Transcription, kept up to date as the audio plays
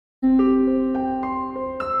If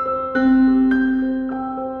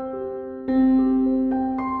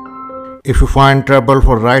you find trouble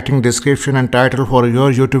for writing description and title for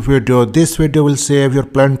your YouTube video, this video will save you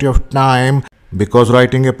plenty of time, because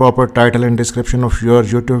writing a proper title and description of your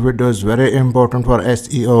YouTube video is very important for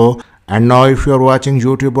SEO. And now if you are watching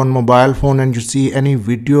YouTube on mobile phone and you see any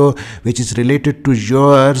video which is related to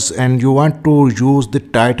yours and you want to use the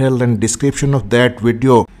title and description of that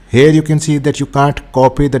video, here you can see that you can't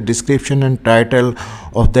copy the description and title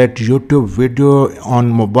of that YouTube video on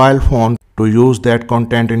mobile phone to use that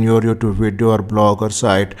content in your YouTube video or blog or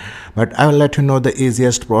site. But I will let you know the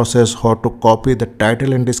easiest process how to copy the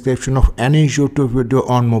title and description of any YouTube video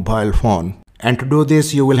on mobile phone. And to do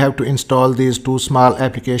this, you will have to install these two small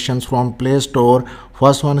applications from Play Store.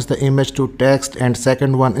 First one is the image to text and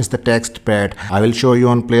second one is the text pad. I will show you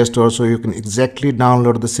on Play Store so you can exactly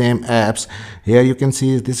download the same apps. Here you can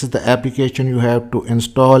see this is the application you have to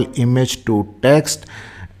install, image to text.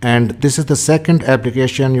 And this is the second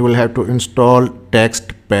application you will have to install,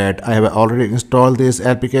 text pad. I have already installed these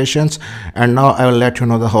applications and now I will let you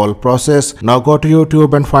know the whole process. Now go to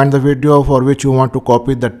YouTube and find the video for which you want to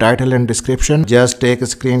copy the title and description. Just take a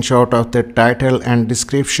screenshot of the title and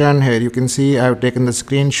description. Here you can see I have taken the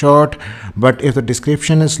screenshot, but if the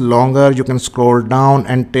description is longer you can scroll down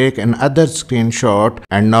and take another screenshot.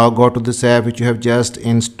 And now go to this app which you have just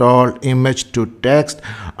installed, image to text.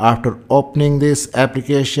 After opening this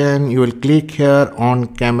application, you will click here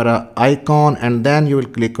on camera icon and then you will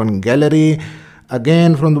click on gallery.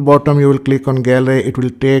 Again from the bottom you will click on gallery. It will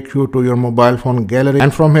take you to your mobile phone gallery,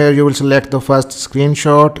 and from here you will select the first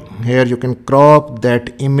screenshot. Here you can crop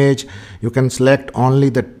that image. You can select only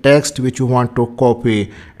the text which you want to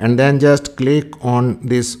copy and then just click on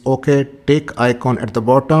this OK tick icon at the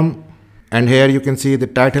bottom. And here you can see the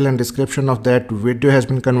title and description of that video has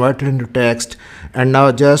been converted into text. And now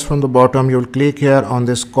just from the bottom you will click here on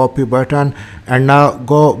this copy button and now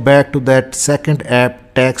go back to that second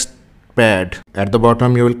app, text pad. At the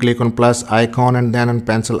bottom you will click on plus icon and then on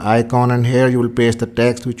pencil icon, and here you will paste the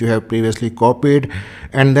text which you have previously copied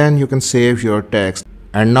and then you can save your text.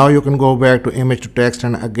 And now you can go back to image to text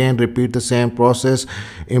and again repeat the same process.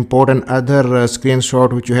 Import another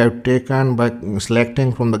screenshot which you have taken by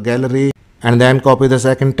selecting from the gallery, and then copy the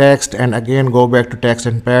second text and again go back to text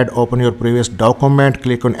and pad, open your previous document,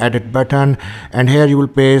 click on edit button, and here you will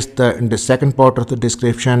paste the second part of the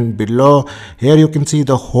description below. Here you can see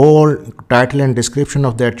the whole title and description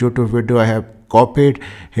of that YouTube video I have copied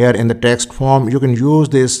here in the text form. You can use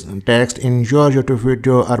this text in your YouTube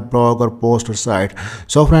video or blog or post or site.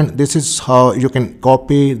 So friend, this is how you can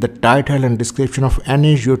copy the title and description of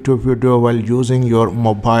any YouTube video while using your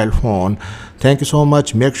mobile phone. Thank you so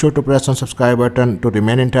much. Make sure to press on subscribe button to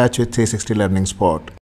remain in touch with 360 Learning Spot.